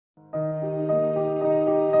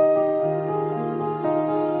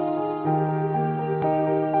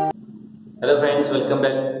Hello friends, welcome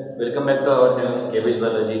back to our channel KB's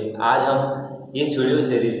biology. आज हम इस वीडियो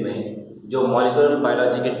सीरीज में जो मॉलिक्यूलर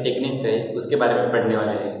बायोलॉजी के टेक्निक्स है उसके बारे में पढ़ने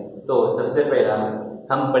वाले हैं। तो सबसे पहला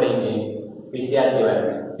हम पढ़ेंगे पीसीआर के बारे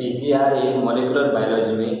में। पीसीआर ये मॉलिक्यूलर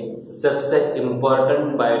बायोलॉजी में सबसे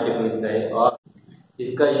इम्पोर्टेंट बायोटेक्निक्स है और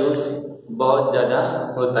इसका यूज बहुत ज़्यादा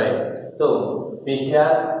होता है। तो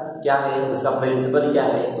पीसीआर क्या है, उसका प्रिंसिपल क्या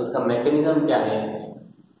है, उसका मैकेनिज्म क्या है,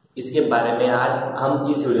 इसके बारे में आज हम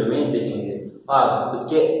इस वीडियो में देखेंगे और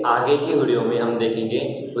उसके आगे के वीडियो में हम देखेंगे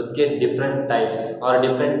उसके डिफरेंट टाइप्स और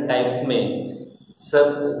डिफरेंट टाइप्स में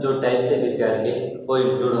सब जो टाइप्स है पीसीआर के वो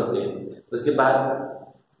इंक्लूड होते हैं। उसके बाद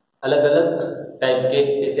अलग अलग टाइप के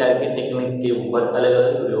पीसीआर के टेक्निक के ऊपर अलग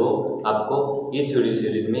अलग वीडियो आपको इस वीडियो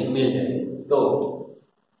सीरीज में मिल जाएंगे। तो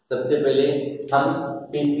सबसे पहले हम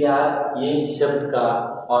पीसीआर ये शब्द का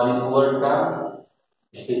और इस वर्ड का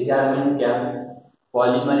पीसीआर मीन्स क्या,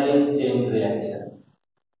 polymerase chain reaction.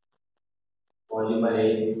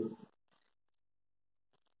 Polymerase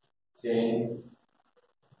chain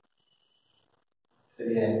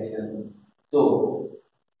reaction, तो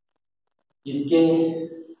इसके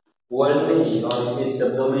वर्ड में ही और इसके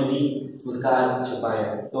शब्दों में भी उसका अर्थ छुपा है।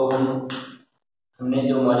 तो हमने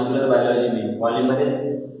जो मॉलिक्यूलर बायोलॉजी में पॉलीमरेज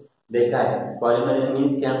देखा है, पॉलीमरेज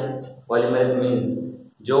मीन्स क्या, पॉलीमरेज मीन्स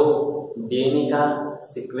जो डीएनए का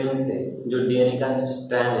सीक्वेंस है, जो डीएनए का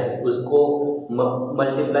स्ट्रैंड है, उसको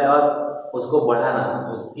मल्टीप्लाई और उसको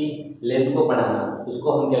बढ़ाना, उसकी लेंथ को बढ़ाना,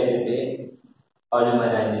 उसको हम क्या कहते हैं,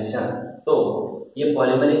 पॉलीमराइजेशन। तो ये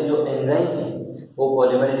पॉलीमरेज जो एंजाइम है, वो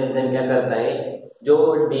पॉलीमरेज एंजाइम क्या करता है,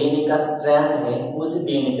 जो डीएनए का स्ट्रैंड है उस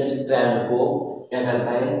डीएनए के स्ट्रैंड को क्या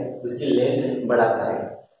करता है, उसकी लेंथ बढ़ाता है।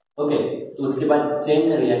 ओके, तो उसके बाद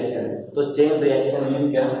चेन रिएक्शन। तो चेन रिएक्शन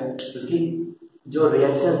मीन्स क्या, उसकी जो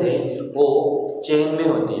रिएक्शन है वो चेन में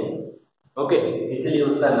होती है। ओके, इसलिए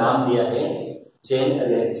उसका नाम दिया है चेन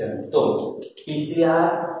रिएक्शन। तो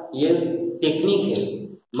पीसीआर ये टेक्निक है,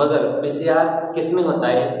 मगर पीसीआर किस में होता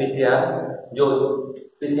है, पीसीआर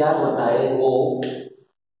होता है वो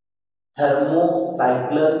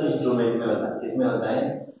थर्मोसाइक्लर इंस्ट्रूमेंट में होता है। किसमें होता है,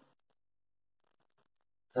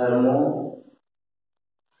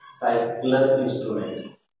 थर्मोसाइक्लर इंस्ट्रूमेंट।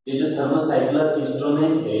 ये जो थर्मोसाइक्लर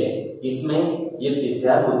इंस्ट्रूमेंट है इसमें ये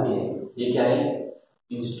पीसीआर होती है। ये क्या है,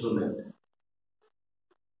 इंस्ट्रूमेंट।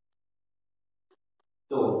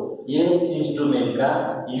 तो ये इस इंस्ट्रूमेंट का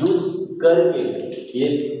यूज करके ये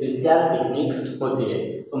पीसीआर टेक्निक होती है।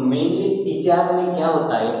 तो मेनली पीसीआर में क्या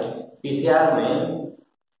होता है, पीसीआर में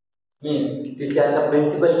मीन्स पीसीआर का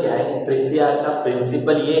प्रिंसिपल क्या है, पीसीआर का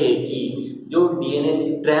प्रिंसिपल ये है कि जो डीएनए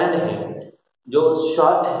स्ट्रैंड है, जो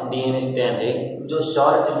शॉर्ट डीएनए स्ट्रैंड है, जो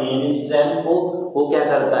शॉर्ट डीएनए स्ट्रैंड को वो क्या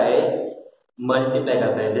करता है, मल्टीप्लाई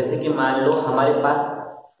करता है। जैसे कि मान लो हमारे पास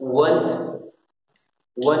वन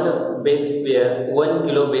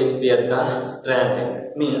किलो बेस पेयर का स्ट्रैंड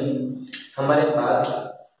है, मीन्स हमारे पास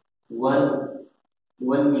वन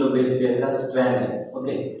किलो बेस पेयर का स्ट्रैंड है।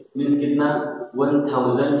 ओके, मीन्स कितना,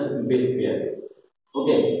 1000 बेस पेयर।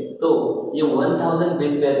 ओके, तो ये 1000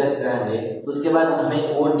 बेस पेयर का स्ट्रैंड है। उसके बाद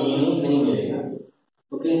हमें वो डीएनए नहीं मिलेगा।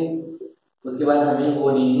 ओके, उसके बाद हमें वो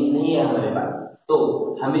डीएनए नहीं है हमारे पास, तो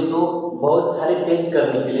हमें तो बहुत सारे टेस्ट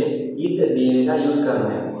करने के लिए इस डीएनए का यूज करना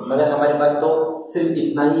है, मगर हमारे पास तो सिर्फ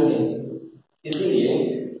इतना ही है। इसीलिए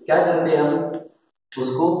क्या करते हैं, हम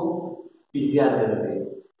उसको पीसीआर करते हैं।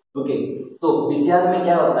 ओके, तो पीसीआर में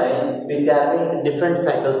क्या होता है, पीसीआर में डिफरेंट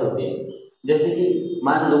साइकिल्स होती है। जैसे कि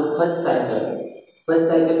मान लो फर्स्ट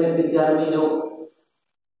साइकिल में पीसीआर में जो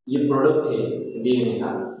ये प्रोडक्ट है डीएनए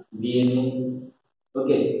का, डीएनए।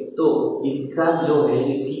 ओके, तो इसका जो है,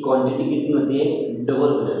 इसकी क्वांटिटी कितनी होती है, डबल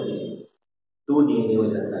हो जाती है, 2 डीएनए हो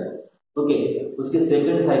जाता है। ओके, उसके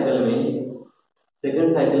सेकंड साइकिल में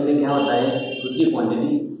क्या होता है, उसकी क्वांटिटी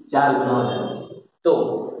 4 गुना हो जाती है। तो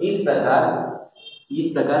इस प्रकार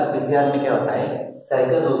पीसीआर में क्या होता है,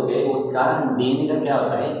 साइकिल होके उसका डीएनए का क्या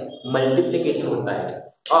होता है, मल्टीप्लिकेशन होता है,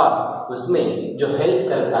 और उसमें जो हेल्प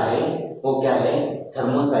करता है वो क्या है,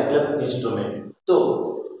 थर्मोसाइक्लर इंस्ट्रूमेंट। तो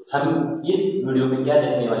हम इस वीडियो में क्या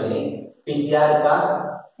देखने वाले हैं, पीसीआर का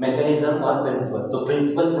मैकेनिज्म और प्रिंसिपल। तो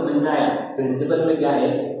प्रिंसिपल समझ में आया। प्रिंसिपल में क्या है,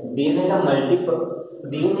 डीएनए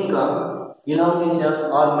का इलांगेशन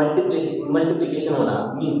और मल्टीप्लिकेशन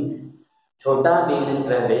होना, मींस छोटा डीएनए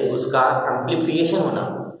स्ट्रैंड है उसका एम्प्लीफिकेशन होना,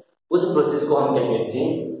 उस प्रोसेस को हम क्या कहते हैं,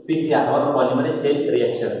 पीसीआर और polymerase chain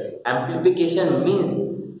reaction. Amplification means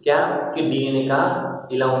क्या, कि डीएनए का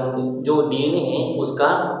जो डीएनए है उसका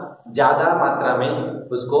ज्यादा मात्रा में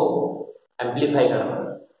उसको एम्प्लीफाई करना।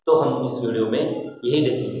 तो हम इस वीडियो में यही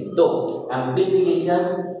देखेंगे। तो एम्प्लीफिकेशन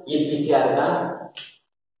ये पीसीआर का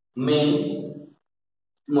मेन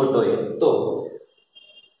मोटो है। तो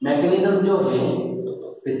मैकेनिज्म जो है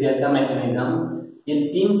पीसीआर का मैकेनिज्म ये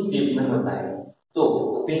 3 स्टेप में होता है। तो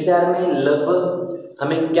पीसीआर में लगभग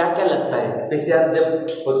हमें क्या क्या लगता है, पीसीआर जब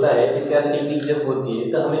होता है, पीसीआर टेक्निक जब होती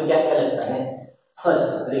है तो हमें क्या क्या लगता है।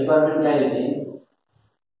 फर्स्ट रिक्वायरमेंट क्या रहती है,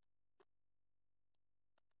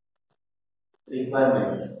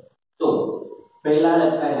 रिक्वायरमेंट्स। तो पहला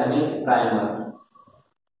लगता है हमें प्राइमर,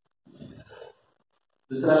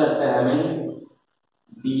 दूसरा लगता है हमें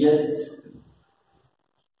बीएस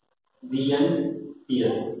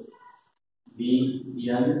बीएनटीएस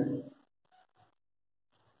बीएन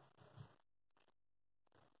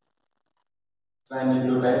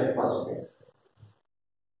ट्राइन्यूक्लियोटाइड फॉस्फेट।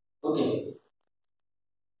 ओके,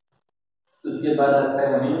 उसके बाद लगता है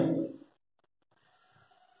हमें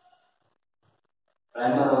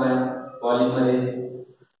प्राइमर हो गया, पॉलीमरेज,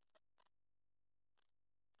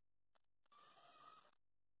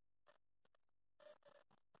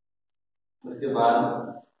 उसके बाद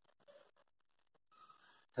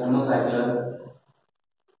थर्मोसाइक्लर।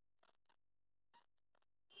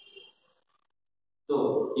 तो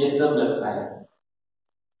ये सब लगता है।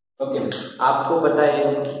 ओके, आपको पता है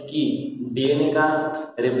कि डीएनए का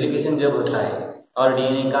रेप्लिकेशन जब होता है और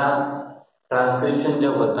डीएनए का ट्रांसक्रिप्शन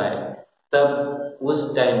जब होता है तब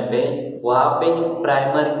उस टाइम पे वहां पे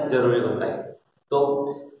प्राइमर जरूरी होता है। तो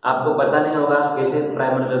आपको पता नहीं होगा कैसे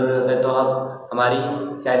प्राइमर जरूरी होता है, तो आप हमारी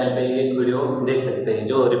चैनल पे एक वीडियो देख सकते हैं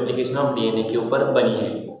जो रेप्लिकेशन ऑफ डीएनए के ऊपर बनी है।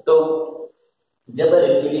 तो जब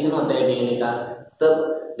रेप्लिकेशन होता है डीएनए का,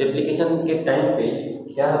 तब रेप्लिकेशन के टाइम पे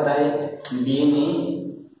क्या होता है,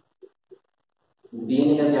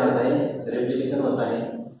 डीएनए का क्या होता है, रेप्लिकेशन होता है,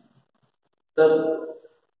 तब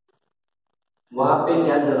वहां पे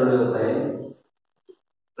क्या जरूरी होता है,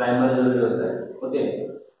 प्राइमर जरूरी होता है। ओके,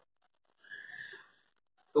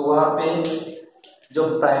 तो वहां पे जो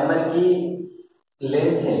प्राइमर की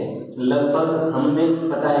लेंथ है लगभग हमें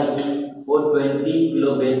पता है कि वो 20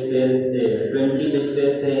 किलो बेस पेयर से 20 बेस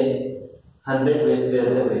पेयर से 100 बेस पेयर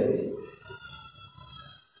तक रहते हैं,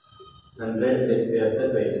 100 बेस पेयर तक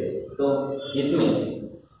रहते हैं। तो इसमें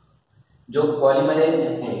जो पॉलीमरेज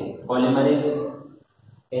है, पॉलीमरेज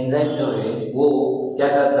एंजाइम जो है वो क्या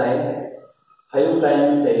करता है, 5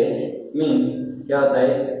 प्राइम से मीन्स क्या होता है,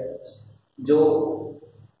 जो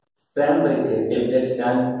स्ट्रैंड रहते हैं टेम्पलेट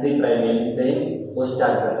स्ट्रैंड 3 प्राइम से वो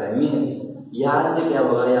स्टार्ट करता है। मीन्स यहाँ से क्या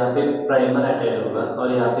होगा, यहाँ पे प्राइमर अटैच होगा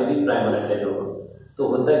और यहाँ पे भी प्राइमर अटैच होगा। तो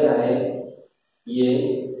होता क्या है, ये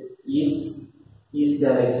इस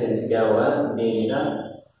डायरेक्शन से क्या होगा, डीएनए का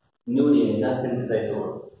न्यू डीएनए का सिंथेसाइज होगा,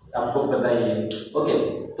 आपको पता ही है। ओके,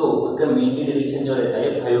 तो उसका मेनली डायरेक्शन जो रहता है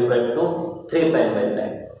 5 प्राइम टू 3 प्राइम रहता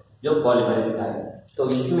है जो पॉलीमरेज का है। तो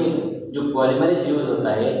इसमें जो पॉलीमरेज यूज होता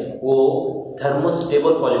है वो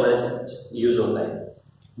थर्मोस्टेबल पॉलीमरेज यूज होता है।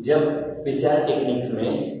 जब पीसीआर टेक्निक्स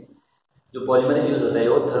में जो पॉलीमरेज यूज होता है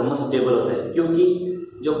वो थर्मोस्टेबल होता है, क्योंकि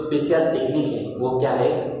जो पीसीआर टेक्निक है वो क्या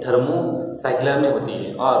है, थर्मोसाइक्लर में होती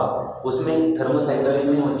है, और उसमें थर्मोसाइक्लर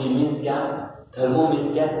में होती है मीन्स क्या, थर्मो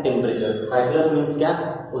मीन्स क्या, टेम्परेचर, साइक्लर मीन्स क्या,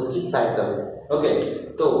 उसकी साइकिल्स। ओके,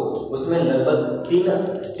 तो उसमें लगभग 3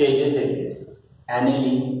 स्टेजेस है,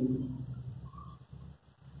 एनिलिंग,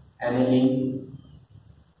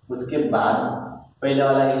 उसके बाद पहला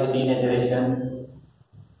वाला है डीनेचरेशन,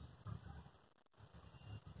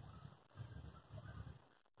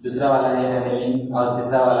 दूसरा वाला है एनिलिंग और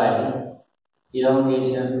तीसरा वाला है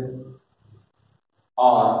इलोंगेशन।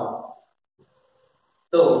 और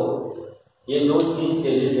तो ये 2-3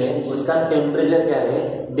 स्टेजेस है, उसका टेम्परेचर क्या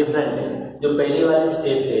है, डिफरेंट है। जो पहले वाले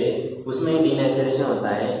स्टेप है उसमें डीनेचरेशन होता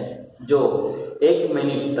है, जो 1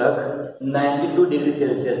 मिनट तक 92 डिग्री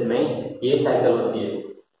सेल्सियस में ये साइकिल होती है।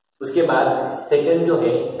 उसके बाद सेकंड जो है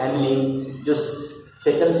एनिलिंग, जो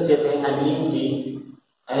सेकंड स्टेप है एनिलिंग की,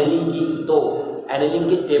 तो एनिलिंग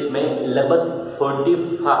की स्टेप में लगभग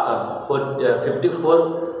 54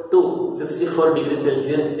 टू 64 डिग्री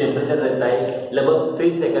सेल्सियस टेम्परेचर रहता है, लगभग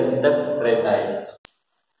 3 सेकंड तक रहता है,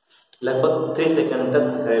 लगभग 3 सेकंड तक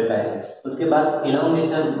रहता है। उसके बाद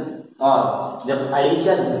इलोंगेशन, और जब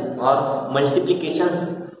एडिशन और मल्टीप्लिकेशन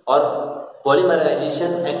और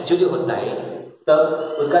पॉलीमराइजेशन एक्चुअली होता है तब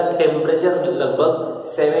उसका टेम्परेचर लगभग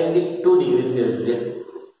 72 डिग्री सेल्सियस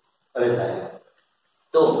रहता है।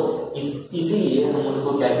 तो इसीलिए हम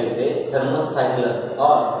उसको क्या कहते हैं, थर्मोसाइक्लर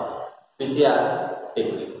और पीसीआर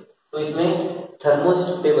टेक्निक्स। तो इसमें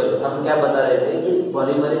थर्मोस्टेबल हम क्या बता रहे थे कि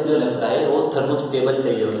पॉलीमरेज जो लगता है वो थर्मोस्टेबल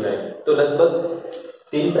चाहिए होता है। तो लगभग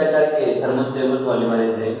 3 प्रकार के थर्मोस्टेबल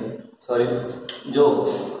पॉलीमरेज है, सॉरी, जो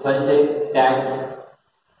फर्स्ट है टैग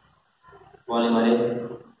पॉलीमरेज।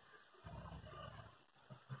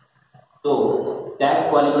 तो टैग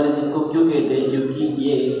पॉलीमरेज इसको क्यों कहते हैं, क्योंकि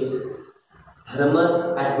ये थर्मस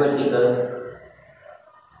एक्वेटिकस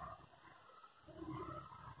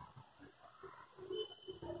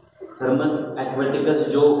पॉलीमरेज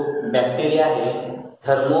जो बैक्टीरिया है,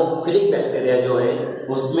 थर्मोफिलिक बैक्टीरिया जो है,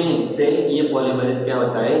 उसमें से ये पॉलीमरेज क्या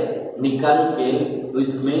होता है, निकाल के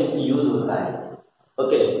इसमें यूज होता है।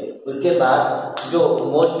 ओके, उसके बाद जो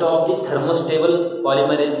most of the thermostable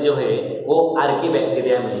polymerase जो है वो आर्की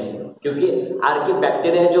बैक्टीरिया में है, क्योंकि आर्की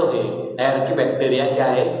बैक्टीरिया जो है, आर्की बैक्टीरिया क्या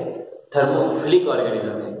है, थर्मोफिलिक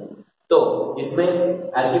ऑर्गेनिज्म है, तो इसमें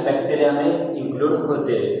आर्की बैक्टीरिया में इंक्लूड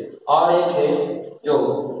होते हैं। और एक है जो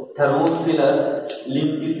थर्मोफिलस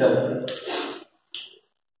लिम्फिटस,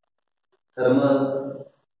 थर्मस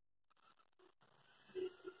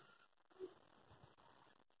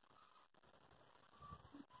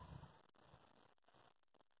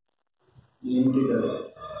लिम्फिटस।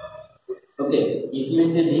 ओके, इसमें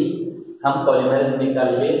से भी हम पॉलीमरेज निकाल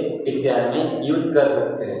के पीसीआर में यूज कर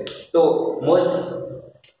सकते हैं। तो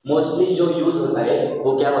मोस्टली जो यूज होता है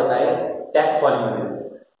वो क्या होता है, tag polymerase.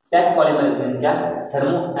 Tag polymerase means क्या,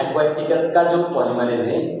 थर्मो एक्वाटिकस का जो पॉलीमरेज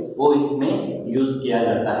है वो इसमें यूज किया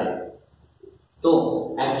जाता है। तो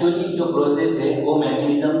एक्चुअली जो प्रोसेस है, वो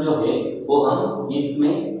मैकेनिज्म जो है वो हम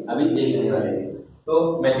इसमें अभी देखने वाले हैं।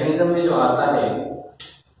 तो मैकेनिज्म में जो आता है,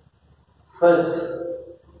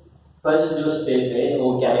 फर्स्ट जो स्टेप है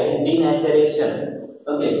वो क्या है, डीनेचरेशन।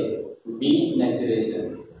 Okay, denaturation.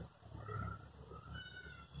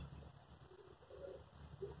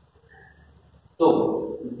 तो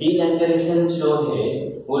डीनेचरेशन जो है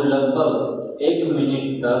वो लगभग एक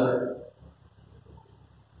मिनट तक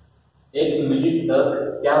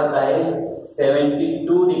क्या होता है,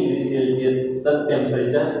 72 डिग्री सेल्सियस तक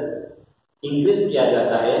टेम्परेचर इंक्रीज किया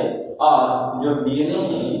जाता है। और जो डीएनए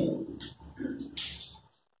है,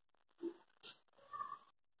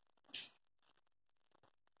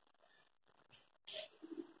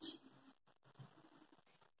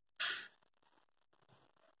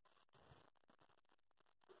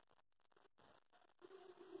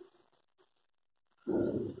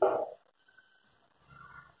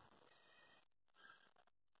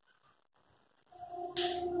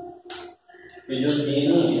 जो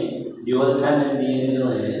डीएनए है, ड्यूअल स्ट्रैंडेड डीएनए जो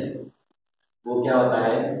है वो क्या होता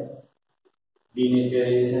है,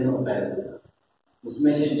 डीनेचरेशन होता है उसका।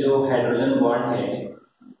 उसमें से जो हाइड्रोजन बॉन्ड है,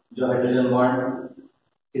 जो हाइड्रोजन बॉन्ड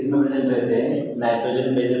किसमें प्रेजेंट रहते हैं,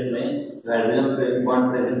 नाइट्रोजन बेसिस में जो हाइड्रोजन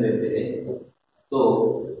बॉन्ड प्रेजेंट रहते हैं, तो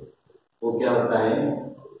वो क्या होता है,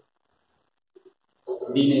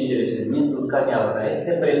 डीनेचरेशन मीन्स उसका क्या होता है,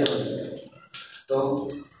 सेपरेशन होता है। तो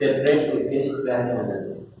सेपरेट उसके स्ट्रैंड हो जाते हैं।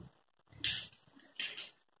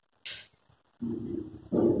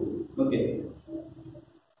 Okay,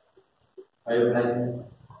 5 prime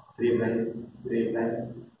 3 prime 3 prime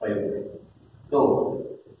 5 prime, तो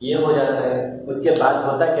ये हो जाता है। उसके बाद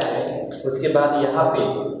होता क्या है, उसके बाद यहाँ पे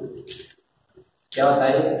क्या होता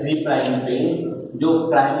है, 3 प्राइम पे जो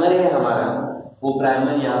प्राइमर है हमारा, वो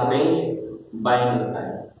प्राइमर यहाँ पे बाइंड होता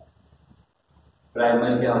है।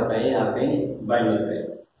 प्राइमर क्या होता है, यहाँ पे बाइंड होता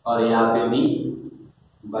है, और यहाँ पे भी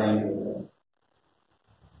बाइंड होता है।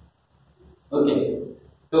 ओके,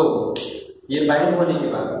 तो ये बाइंड होने के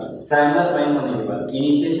बाद, प्राइमर बाइंड होने के बाद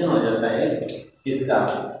इनिशिएशन हो जाता है किसका,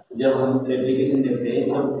 जब हम रेप्लिकेशन देखते हैं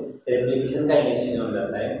तो रेप्लिकेशन का इनिशिएशन हो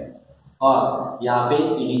जाता है। और यहाँ पे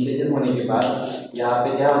इनिशिएशन होने के बाद यहाँ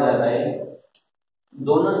पे क्या हो जाता है,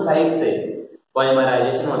 दोनों साइड से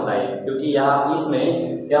पॉलीमराइजेशन होता है, क्योंकि यहाँ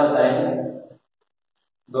इसमें क्या होता है,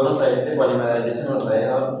 दोनों साइड से पॉलीमराइजेशन होता है,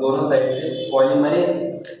 और दोनों साइड से पॉलीमरेज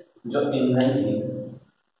जो एंजाइम है,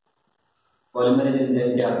 पॉलीमरेज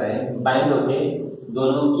एंजाइम क्या होता है, बाइंड होके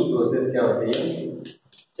दोनों की प्रोसेस क्या होती है,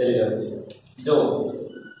 चली जाती है। जो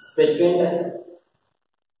सेकेंड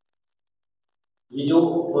ये जो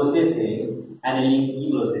प्रोसेस है एनेलिंग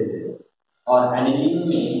की प्रोसेस है, और एनेलिंग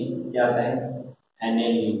में क्या होता है,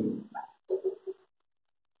 एनेलिंग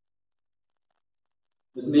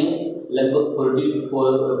उसमें लगभग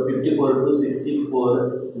 54 टू 64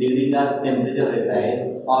 डिग्री का टेम्परेचर रहता है,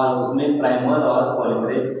 और उसमें प्राइमर और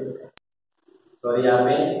पॉलीमरेज, सॉरी यहाँ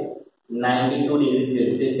पे 92 डिग्री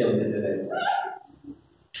सेल्सियस टेम्परेचर रहता है,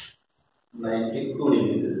 92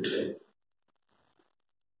 डिग्री सेल्सियस।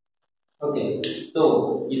 ओके, तो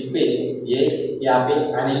इस पे ये यहाँ पे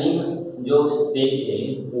एनेलिंग जो स्टेट है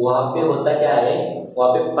वहाँ पे होता क्या है,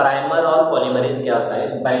 वहाँ पे प्राइमर और पॉलीमरेज क्या होता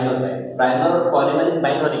है, बाइंड होता है। प्राइमर और पॉलीमरेज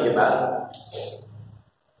बाइंड होने के बाद,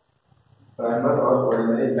 प्राइमर और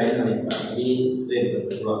पॉलीमरेज बाइंड होने के बाद ये स्ट्रेट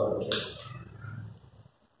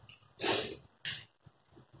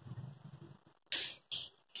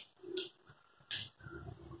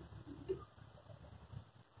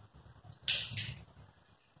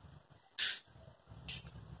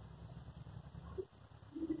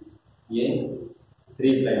ये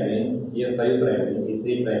 3 प्राइम, ये 5 प्राइम, ये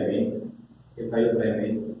 3 प्राइम, ये 5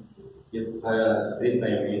 प्राइम, ये 3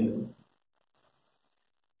 प्राइम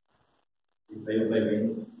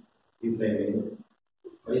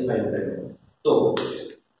और ये 5 प्राइम। तो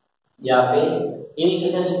यहाँ पे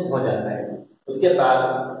इनिशिएशन हो जाता है। उसके बाद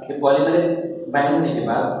ये पॉलीमरेज बाइंड होने के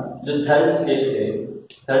बाद जो थर्ड स्टेप है,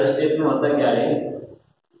 थर्ड स्टेप में होता क्या है,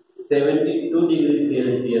 72 डिग्री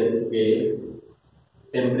सेल्सियस के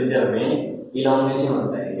टेम्परेचर में इलॉन्गेशन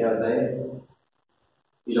होता है। क्या होता है?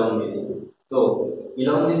 इलॉन्गेशन। तो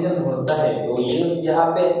इलॉन्गेशन होता है तो ये यहाँ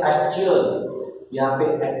पे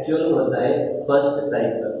एक्चुअल होता है फर्स्ट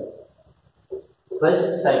साइकिल। फर्स्ट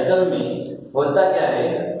साइकिल में होता क्या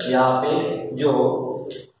है, यहाँ पे जो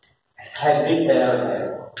हाइब्रिड तैयार होता है,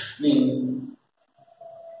 मीन्स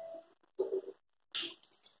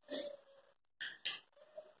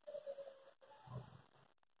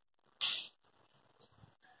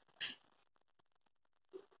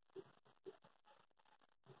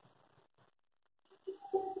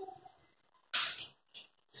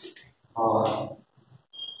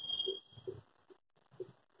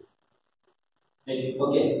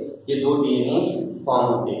ओके, ये 2 डीएनए फॉर्म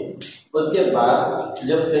होते हैं। उसके बाद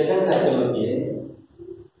जब सेकंड साइकिल होती है,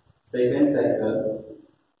 सेकंड साइकिल,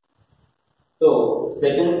 तो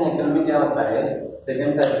सेकंड साइकिल में क्या होता है,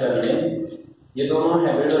 सेकंड साइकिल में ये दोनों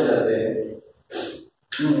हाइब्रिड हो जाते हैं,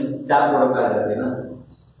 4 प्रोडक्ट आ जाते हैं ना।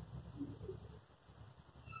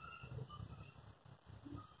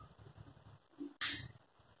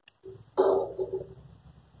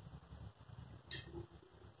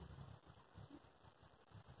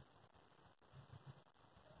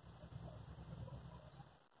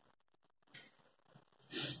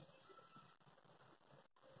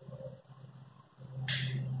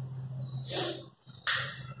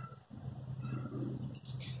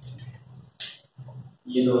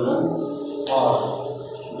 ये दोनों और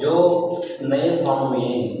जो नए फॉर्म हुए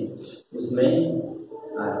हैं उसमें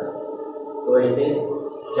आ जाए, तो ऐसे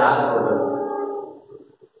 4 प्रोडक्ट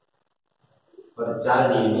और 4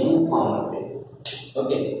 डीएनए फॉर्म होते हैं।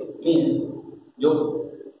 ओके, मीन्स जो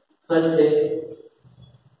फर्स्ट है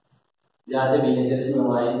जहाँ से बीनेचर्स में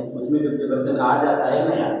हुआ है उसमें 50% आ जाता है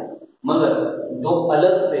नया, मगर 2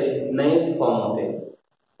 अलग से नए फॉर्म होते हैं।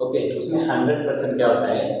 ओके, उसमें 100% क्या होता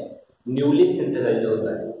है, न्यूली सिंथेसाइज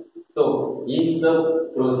होता है। तो ये सब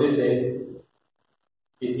प्रोसेस है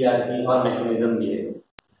पीसीआर की और मैकेनिज्म भी है।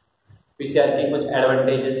 पीसीआर की कुछ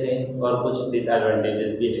एडवांटेजेस हैं और कुछ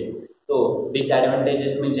डिसएडवांटेजेस भी है। तो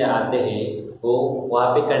डिसएडवांटेजेस में जो आते हैं वो वहाँ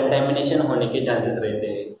पे कंटेमिनेशन होने के चांसेस रहते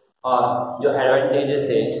हैं, और जो एडवांटेजेस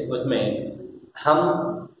है उसमें हम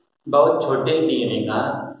बहुत छोटे डीएनए का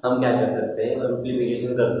हम क्या कर सकते हैं,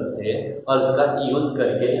 एम्प्लीफिकेशन कर सकते हैं और उसका यूज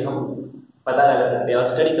करके हम पता लगा सकते हैं और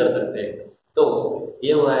स्टडी कर सकते हैं। तो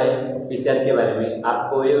ये हुआ है पीसीआर के बारे में।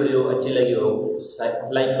 आपको ये वीडियो अच्छी लगी हो,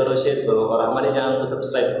 लाइक करो, शेयर करो और हमारे चैनल को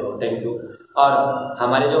सब्सक्राइब करो। Thank you. और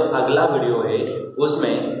हमारे जो अगला वीडियो है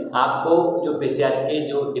उसमें आपको जो पीसीआर के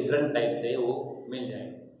जो डिफरेंट टाइप्स है वो मिल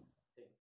जाएंगे।